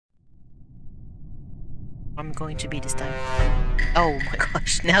I'm going to be this time. Oh my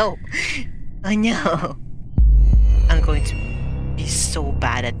gosh, no! I know! I'm going to be so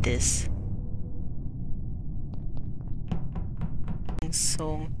bad at this.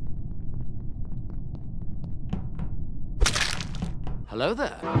 So... Hello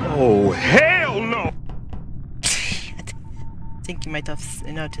there. Oh, hell no! I think you might have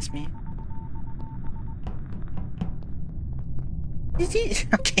noticed me.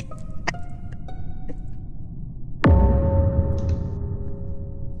 Okay.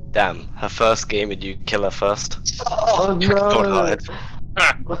 Damn, her first game and you kill her first. Oh no!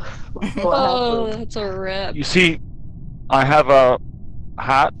 Oh, that's a rip. You see, I have a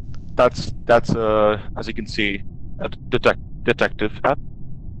hat. That's as you can see, a detective hat.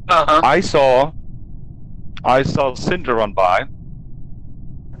 I saw Cinder run by,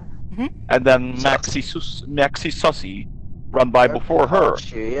 and then Maxi Sussy run by before her.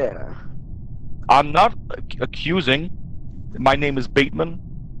 Yeah. I'm not accusing. My name is Bateman.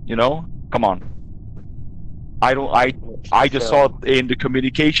 You know, come on. I just saw in the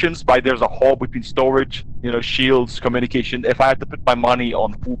communications, there's a hole between storage, shields, communication. If I had to put my money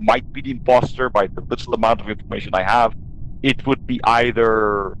on who might be the imposter by the little amount of information I have, it would be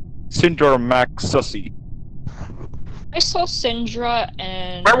either Cinder or Max Sussy. I saw Cyndra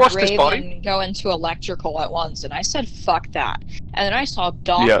and Where was this Raven body? go into electrical at once, and I said, fuck that. And then I saw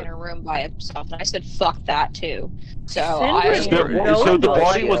Doc in a room by himself, and I said, fuck that too. So So the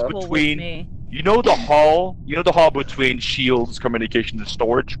body was between, the hall, the hall between shields, communication, and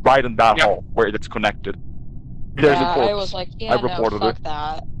storage, right in that hall where it's connected. There's a corpse. I was like, yeah, I reported fuck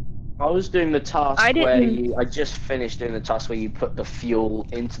that. I was doing the task I just finished doing the task where you put the fuel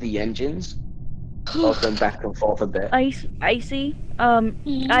into the engines. I was going back and forth a bit. Icy.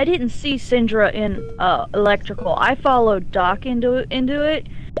 I didn't see Cyndra in electrical. I followed Doc into it,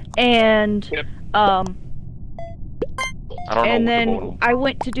 and and then I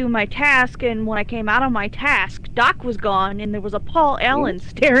went to do my task, and when I came out of my task, Doc was gone, and there was a Paul Allen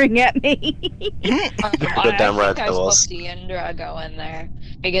staring at me. The damn right I there was. saw Cyndra go in there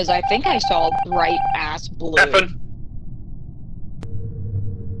because I think I saw bright ass blue.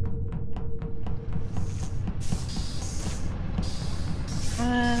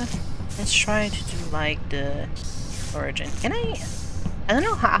 Let's try to do like the origin. Can I don't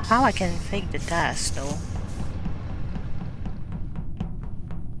know how I can fake the task though.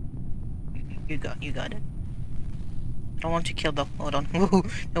 You got it. I don't want to kill the. Hold on.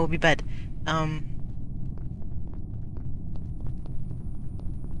 That would be bad.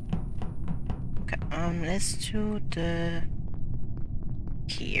 Okay. Let's do the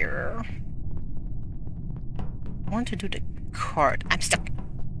here. I want to do the card. I'm stuck.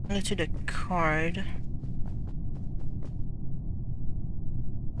 Let's do the card.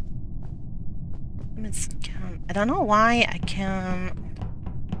 I don't know why I can.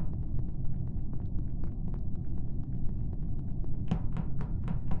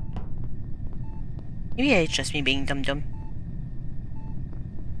 Maybe it's just me being dumb.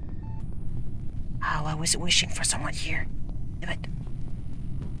 Oh, I was wishing for someone here. Damn it.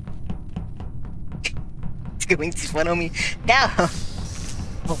 It's going to follow me. No!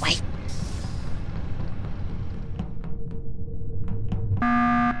 Oh, wait.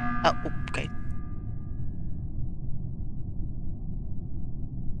 Oh, okay.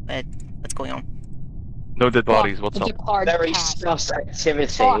 What's going on? No dead bodies, what's up? Very sus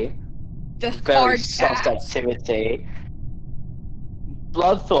activity. Very sus activity.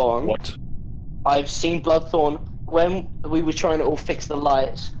 Bloodthorn. What? I've seen Bloodthorn when we were trying to all fix the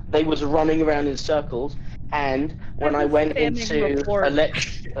lights. They was running around in circles, and when I went into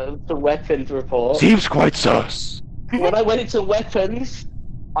the weapons report, seems quite sus. When I went into weapons,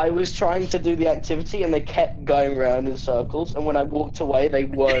 I was trying to do the activity, and they kept going around in circles. And when I walked away, they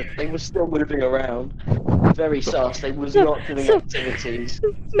were still moving around. Very sus. They was not doing activities.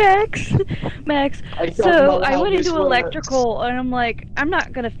 Max. So I went into works. electrical, and I'm like, I'm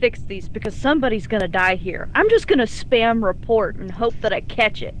not gonna fix these because somebody's gonna die here. I'm just gonna spam report and hope that I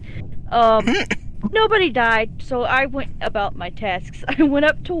catch it. Nobody died, so I went about my tasks. I went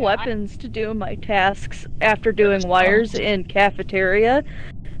up to weapons to do my tasks after doing wires in cafeteria.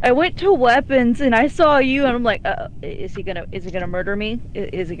 I went to weapons and I saw you, and I'm like, is he gonna murder me?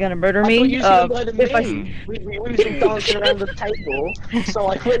 Is he gonna murder me? We were dancing around the table, so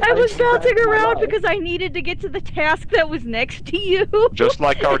I was bouncing around because I needed to get to the task that was next to you. Just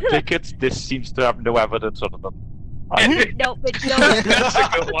like our tickets, this seems to have no evidence on them. No, but That's a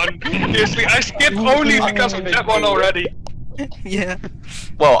good one. Seriously, I skipped only because of that one already. Yeah.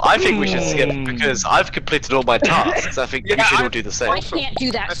 Well, I think we should skip because I've completed all my tasks. I think we should all do the same. I can't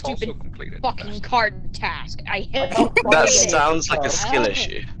do that I've also stupid completed fucking that. card task. I hate That it. sounds like a skill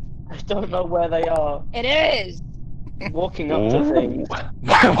issue. I don't know where they are. It is. Walking up to things.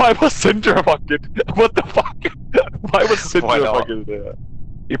 Why was Cinder fucking? What the fuck? Why was Cinder Why not? fucking there?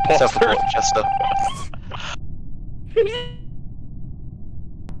 Except for Imposter. Chester.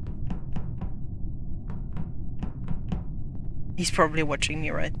 He's probably watching me,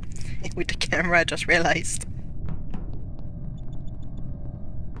 right? With the camera, I just realized.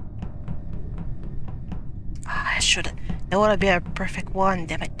 Ah, I should. That would be a perfect one,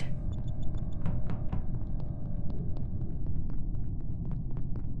 damn it.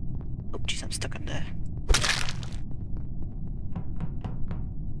 Oh, jeez, I'm stuck on the.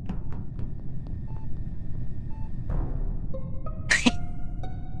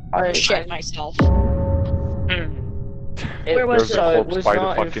 Shit myself. Where was There's it? a So it corpse was by the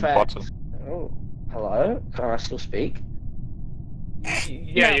not in fucking fact. bottom. Oh, hello? Can I still speak?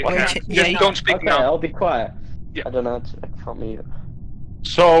 Yeah, you Why can. don't you- Just yeah, you- don't speak Okay, now. I'll be quiet. Yeah. I don't know. I can't mute.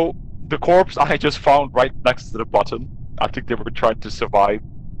 So the corpse I just found right next to the bottom. I think they were trying to survive,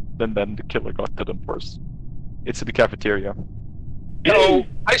 and then the killer got to them first. It's in the cafeteria. So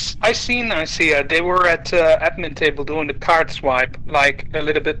I seen they were at admin table doing the card swipe like a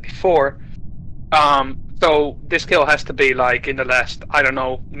little bit before. So this kill has to be like in the last, I don't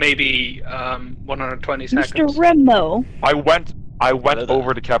know, maybe 120 seconds. Mr. Remo. I went Hello there.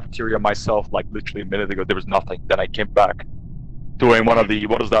 over the cafeteria myself like literally a minute ago. There was nothing. Then I came back doing one of the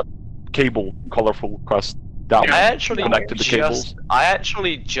what is that cable colorful quest down Yeah. I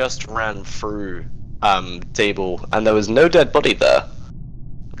actually just ran through table and there was no dead body there.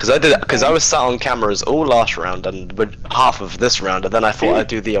 Because I was sat on cameras all last round and half of this round, and then I thought I'd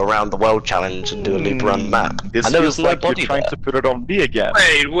do the around the world challenge and do a loop around the map. This and there was feels no like you're body trying there. to put it on me again.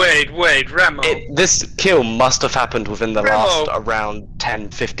 Wait, Remo. This kill must have happened within the Remo. last around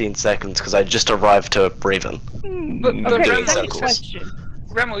 10-15 seconds because I just arrived to Raven. But Okay, doing second circles. question.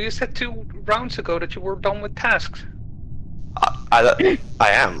 Remo, you said 2 rounds ago that you were done with tasks. I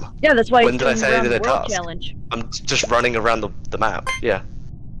am. Yeah, that's why When it's did I doing say I around did the a world task? challenge. I'm just running around the map. Yeah.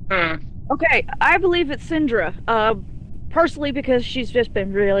 Okay, I believe it's Cyndra. Personally, because she's just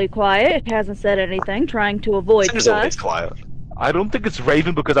been really quiet, hasn't said anything, trying to avoid It's always us. quiet. I don't think it's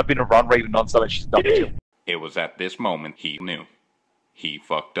Raven because I've been around Raven nonstop and she's not killed It was at this moment he knew. He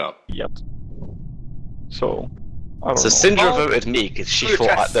fucked up. yet. So I don't So know. Syndra Oh, voted me because she good thought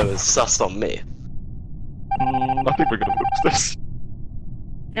test. there was sus on me. I think we're gonna lose this.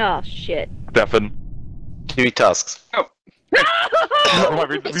 Oh, shit. Devin. Do tasks. Oh,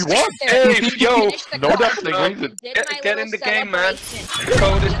 we won! Hey, yo, no dancing reason. Get in the game, man. The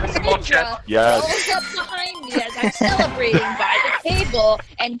code is in the mod chat. Yes. Rolls up behind me as I'm celebrating by the table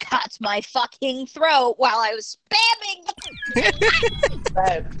and cuts my fucking throat while I was spamming.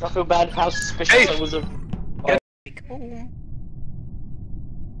 Bad. I feel bad how suspicious Hey. I was of. Oh.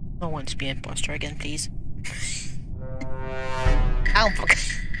 No one's be imposter again, please. Ow, fuck.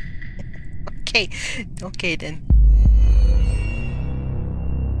 Okay then.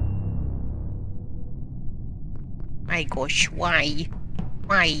 My gosh, why?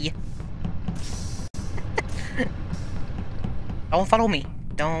 Why? Don't follow me.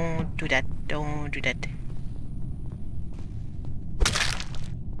 Don't do that. Don't do that.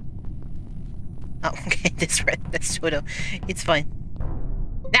 Oh, okay, this red, that's photo. It's fine.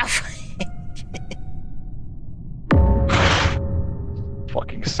 Now.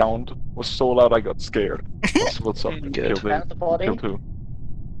 Fucking sound was so loud I got scared. What's up? Good. Kill Found the body. two.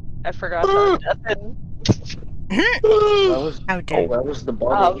 I forgot about Devin. Where was, How dare? where was the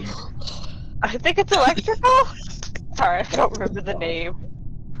body? I think it's electrical? Sorry, I don't remember the name.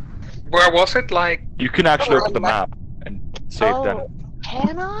 Where was it? Like, You can actually open the map and save Oh, them.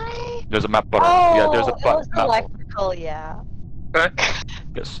 can I? There's a map button. Oh, Yeah, there's a it was map. electrical, yeah.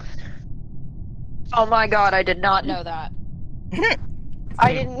 Yes. Oh my god, I did not know that.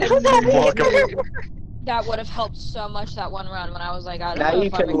 I didn't know that either. That would have helped so much that one round when I was like, I don't Now know you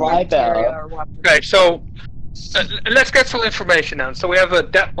if can I'm in lie cafeteria better. or what. okay, so let's get some information now. So we have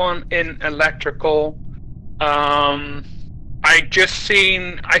that one in electrical. I just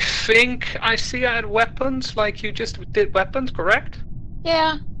seen. I think I see I had weapons. Like you just did weapons, correct?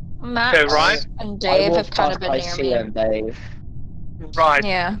 Yeah, Max Okay, right. and I Dave have walked kind of past been IC near me. and Dave. Right.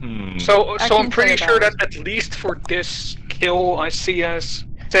 Yeah. So I I'm can pretty clear sure those. that at least for this kill, I see as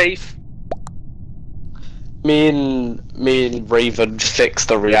safe. Me and Raven fixed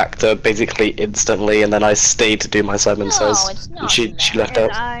the reactor basically instantly, and then I stayed to do my Simon No, Says. it's And not she that. left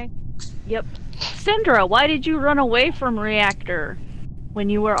And out. Yep. Syndra, why did you run away from reactor when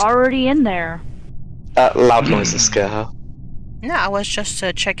you were already in there? Loud noises scare her. No, I was just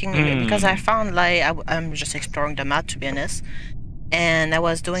checking because I found like I'm just exploring the map, to be honest, and I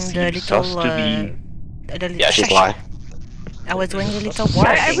was doing the little. Yeah, she's lying. I was doing the little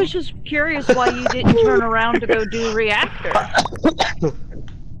I walking. was just curious why you didn't turn around to go do reactor.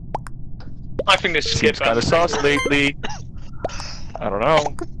 I think this Seems kind of sus lately. I don't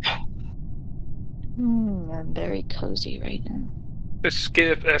know. I'm very cozy right now. Just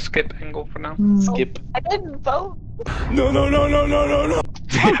skip angle for now. Skip. I didn't vote. No. Oh,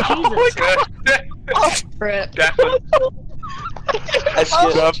 Jesus. Rip. Definitely. I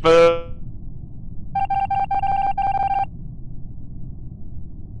skipped.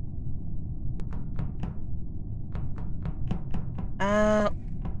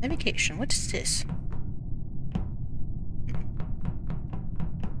 Navigation. What is this?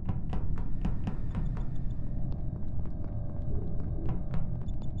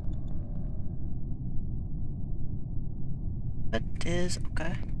 That is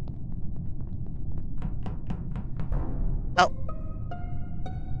okay. Oh.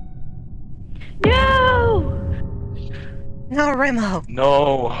 No! No, Remo!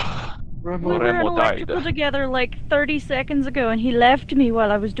 No. We were in Remo electrical died. together like 30 seconds ago, and he left me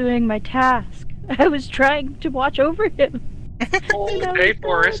while I was doing my task. I was trying to watch over him. Dave,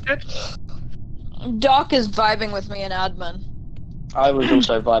 where is it? Doc is vibing with me in admin. I was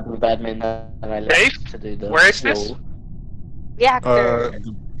also vibing with admin and I left Dave, to do the where is this? wall. Reactor.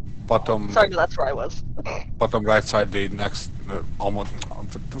 The bottom, Sorry, that's where I was. bottom right side, the next, almost.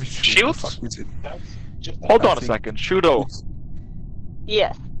 Shields? Fuck is it? Hold I on a think second. Shudo,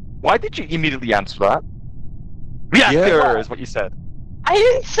 Yes. why did you immediately answer that? Reactor is what you said. I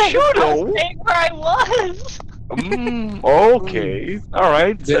didn't say Sure, I though. was saying where I was. Okay.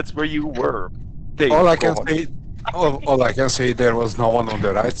 Alright, The- that's where you were. Dave, All I go can on. say, all I can say, there was no one on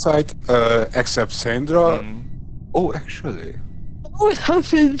the right side, except Sandra. Mm. Oh, actually, What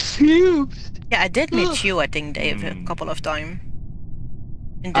happens you? Yeah, I did meet you, I think, Dave, a couple of times.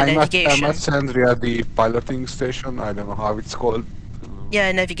 In the I met navigation. Sandra at the piloting station. I don't know how it's called.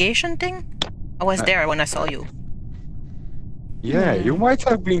 Yeah, navigation thing? I was there when I saw you. Yeah, you might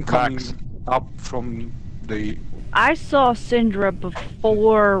have been coming Max. up from the. I saw Syndra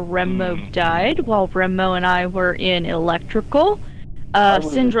before Remo died, while Remo and I were in electrical. would've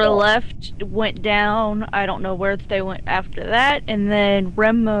Syndra thought. left, went down, I don't know where they went after that, and then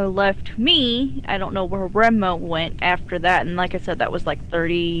Remo left me, I don't know where Remo went after that, and like I said, that was like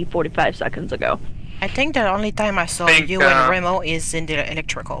 30-45 seconds ago. I think the only time I saw Think, you and Remo is in the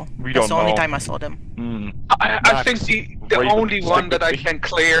electrical. We That's don't the only know. time I saw them. Mm. I Max, think the Raven, only one stick that I with me. can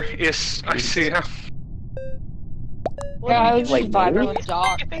clear is I see her. Yeah, I was Wait, just vibing really? with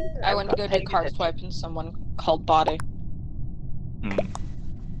Doc. I went to go do card swipe and someone called body. Mm.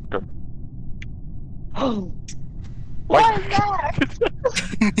 Why Max?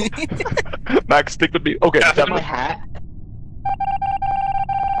 Max, stick with me. Okay, Yeah, that My was- hat.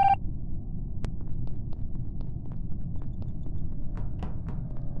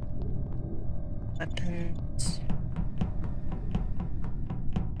 Weapons.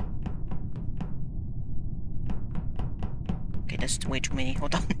 Okay, that's way too many.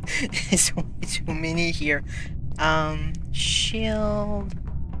 Hold on. There's way too many here. Shield.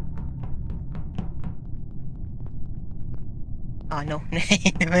 Oh no.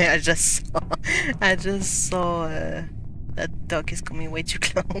 I just saw that dog is coming way too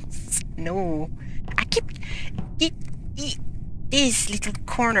close. No. I keep this little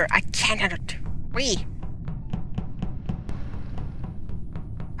corner. I cannot read.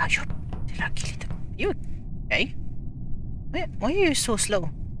 Oh, you lucky little. You okay? Why are you so slow?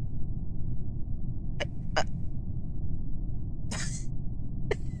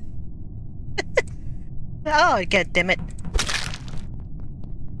 Oh, god damn it.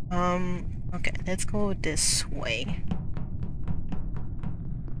 Okay, let's go this way.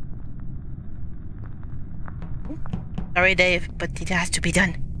 Sorry, Dave, but it has to be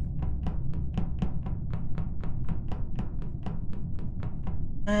done.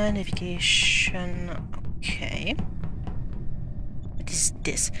 Navigation. Okay. What is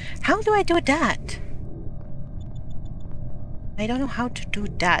this? How do I do that? I don't know how to do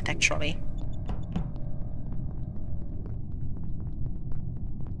that actually.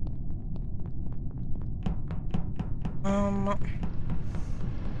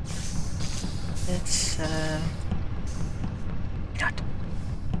 Let's not.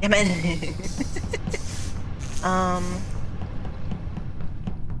 Damn it.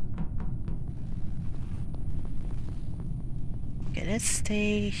 Okay, let's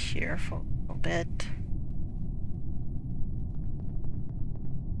stay here for a bit.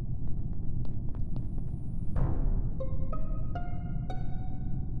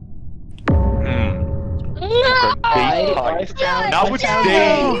 I found, Now I it's found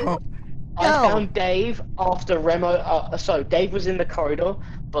Dave. Dave. I found Dave after Remo. So Dave was in the corridor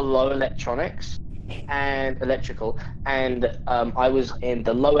below electronics and electrical, and I was in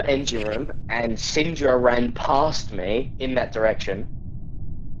the lower engine room, and Cyndra ran past me in that direction.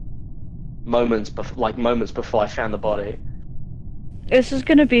 Moments before I found the body. This is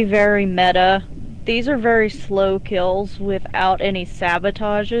gonna be very meta. These are very slow kills without any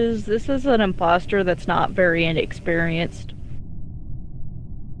sabotages. This is an imposter that's not very inexperienced.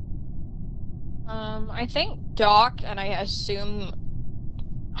 I think Doc, and I assume...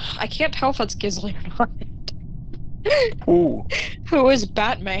 I can't tell if it's Gisley or not. Ooh, Who is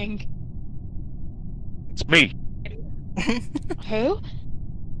Batman? it's me. Who?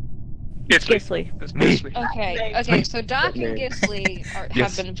 Gisley. It's Gisley. Okay, so Doc and Gisley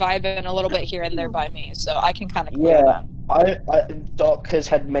Yes. have been vibing a little bit here and there by me, so I can kind of clear Yeah, that. Doc has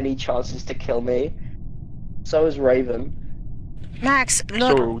had many chances to kill me. So has Raven. Max,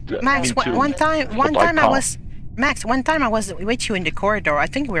 look, Max. One time I was with you in the corridor. I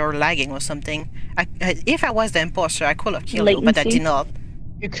think we were lagging or something. If I was the imposter, I could have killed you, but I did not.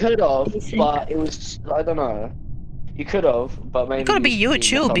 You could have, but it was, I don't know. You could have, but maybe... It could be you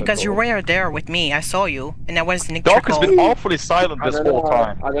too, because you were there with me. I saw you, and I was in the Doc has been awfully silent this whole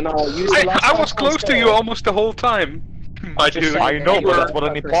time. I don't know. I was close to you almost the whole time. My dude. I know, but that's what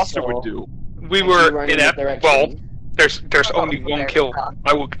an imposter would do. We were in well, there's only one kill.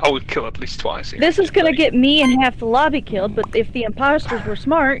 I would kill at least twice. This is gonna get me and half the lobby killed, but if the imposters were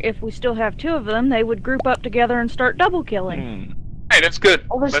smart, if we still have two of them, they would group up together and start double killing. Hey, that's good.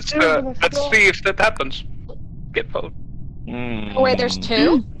 Oh, Let's see if that happens. Get vote. Oh, wait, there's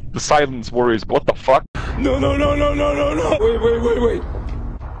two? The silence worries. What the fuck? No.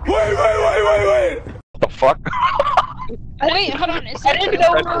 Wait. What the fuck? Wait, hold on. Is that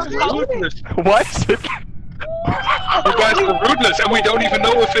What is it? You guys are ruthless, and we don't even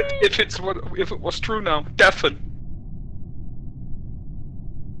know if it was true now. Deafen.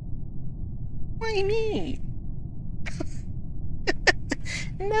 Why me?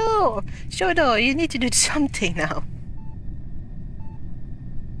 No, Shodo, you need to do something now.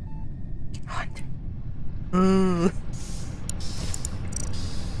 What? Ooh.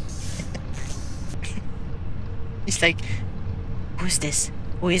 It's like, who's this?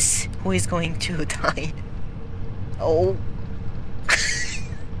 Who is going to die? Oh.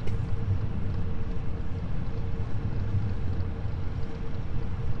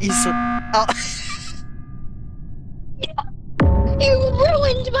 He's so. Oh. You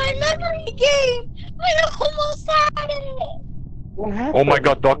ruined my memory game! I almost had it! What happened? Oh my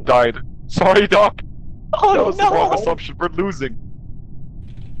god, Doc died. Sorry, Doc. Oh That was the wrong assumption. We're losing.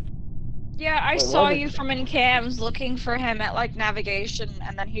 Yeah, I Wait, saw what? you from in cams looking for him at like navigation,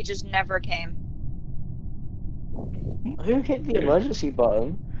 and then he just never came. Who hit the emergency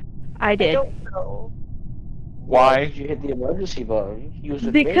button? I did. know. Why? Did you hit the emergency button? You was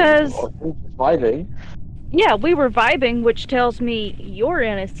Because- surviving. Yeah, we were vibing, which tells me you're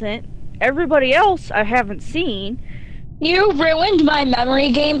innocent. Everybody else I haven't seen. You ruined my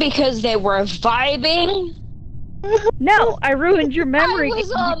memory game because they were vibing? No, I ruined your memory. I was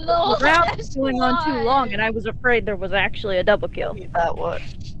game on because the round last was going on too one. long, and I was afraid there was actually a double kill. That one.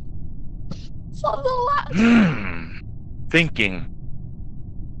 So the last. Thinking.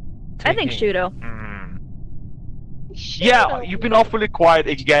 I think Shudo. Yeah, you've been awfully quiet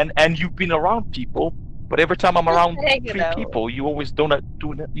again, and you've been around people. But every time I'm around hanging three out. people, you always don't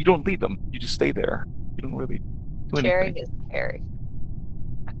do it. You don't lead them. You just stay there. You don't really do Caring anything. is caring.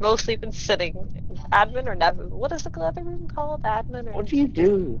 I've mostly been sitting in admin or never. What is the other room called? Admin or? What do you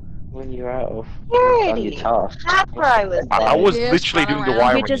do when you're out of Security. your task? That's where I was. I was Just literally run doing the around.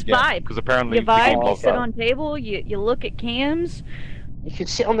 wiring You just again, vibe. because apparently You vibe, people you love sit that. on table, you look at cams. You can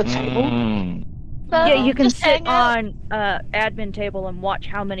sit on the table. Yeah, you can just sit hang out. on admin table and watch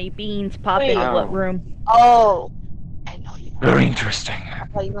how many beans pop Wait. into what room. Oh. I know you. Very interesting. I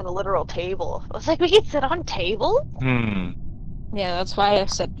thought you meant a literal table. I was like, we can sit on table? Yeah, that's why I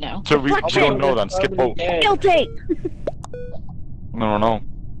said no. So we Okay. don't know then. Skip vote. Guilty! No.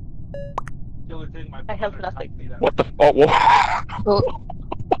 I have nothing. What the? Oh, whoa.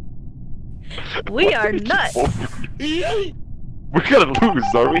 We are nuts! We're gonna lose,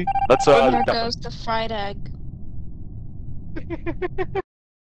 are we? That's There goes the fried egg.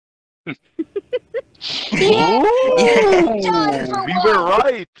 Ooh, Time for we were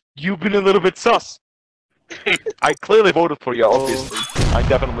right. You've been a little bit sus. I clearly voted for you, obviously. I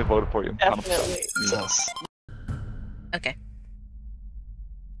definitely voted for you. Definitely. Jesus. Okay.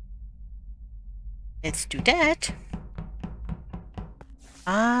 Let's do that.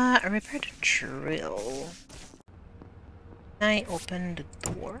 Repair the drill. Can I open the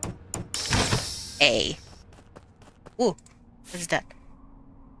door? A. Ooh, what's that?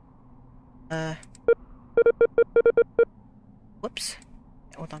 Whoops.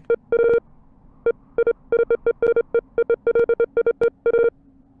 Hold on.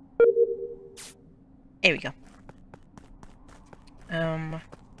 There we go.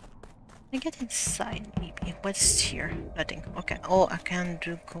 I get inside maybe. What's here? Nothing. Okay. Oh, I can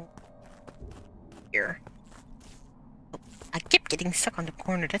do go here. Oh, I keep getting stuck on the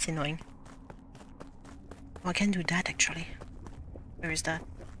corner. That's annoying. Oh, I can do that actually. Where is that?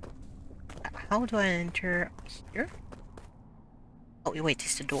 How do I enter here? Oh, wait,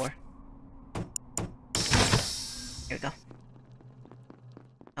 it's the door. Here we go.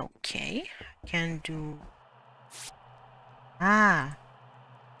 Okay. Can do... Ah.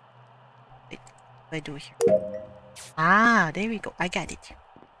 Wait, what do I do here? Ah, there we go. I got it.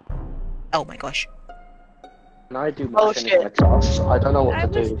 Oh my gosh. Can I do my tasks? I don't know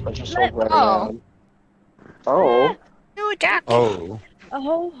what to do. I just saw where I am. Oh. No, Jack. Oh.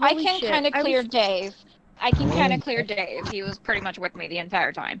 Oh, I can kind of clear Dave. I can kind of clear Dave. He was pretty much with me the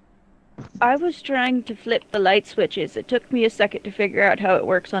entire time. I was trying to flip the light switches. It took me a second to figure out how it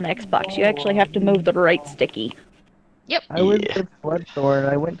works on Xbox. You actually have to move the right sticky. Yep. I was with Bloodthorn.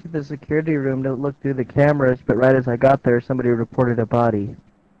 I went to the security room to look through the cameras, but right as I got there, somebody reported a body.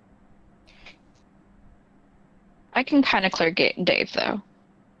 I can kind of clear Dave, though.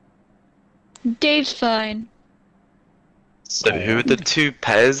 Dave's fine. So who are the two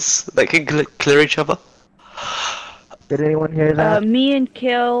pairs that can clear each other? Did anyone hear that? Me and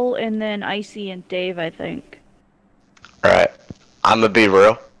Kill, and then Icy and Dave, I think. Alright. I'm gonna be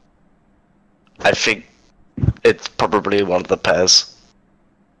real. I think it's probably one of the pairs.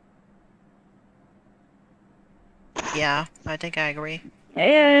 Yeah, I think I agree.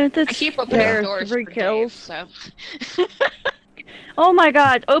 Yeah, that's I keep opening doors 3 for kills. Dave, so. Oh my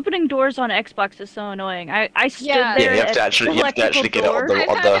god, opening doors on Xbox is so annoying. I stood there. Yeah, you have to actually get it on the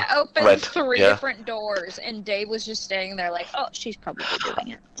I've had to open red. 3 different doors, and Dave was just standing there like, oh, she's probably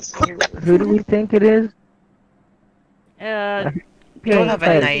doing it. Who do we think it is? We don't have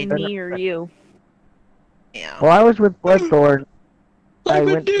an idea. Me or you. Yeah. Well, I was with Bloodthorn. I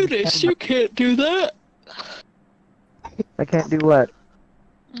would do this. You can't do that. I can't do what?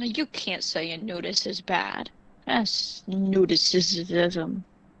 You can't say a nudist is bad. That's nudicism.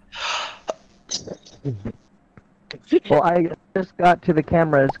 Well, I just got to the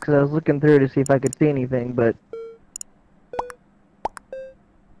cameras because I was looking through to see if I could see anything, but...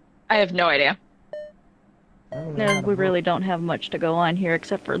 I have no idea. No, we really don't have much to go on here,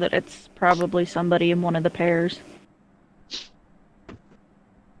 except for that it's probably somebody in one of the pairs.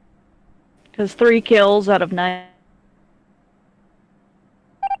 Because 3 kills out of 9...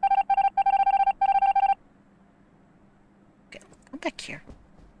 Okay, come back here.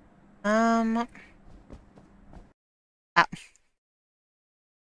 Ah.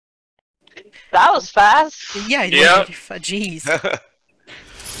 That was fast. Yeah, it was jeez.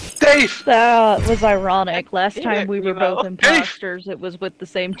 Dave! That was ironic. Last time we were both imposters, it was with the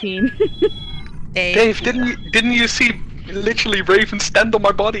same team. Dave, didn't you see literally Raven stand on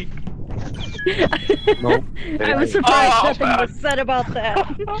my body? No. I was surprised nothing was said about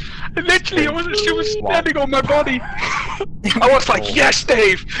that. Literally, she was standing on my body. I was like, yes,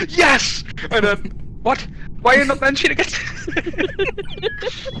 Dave, yes! And then, what? Why are you not mentioning it?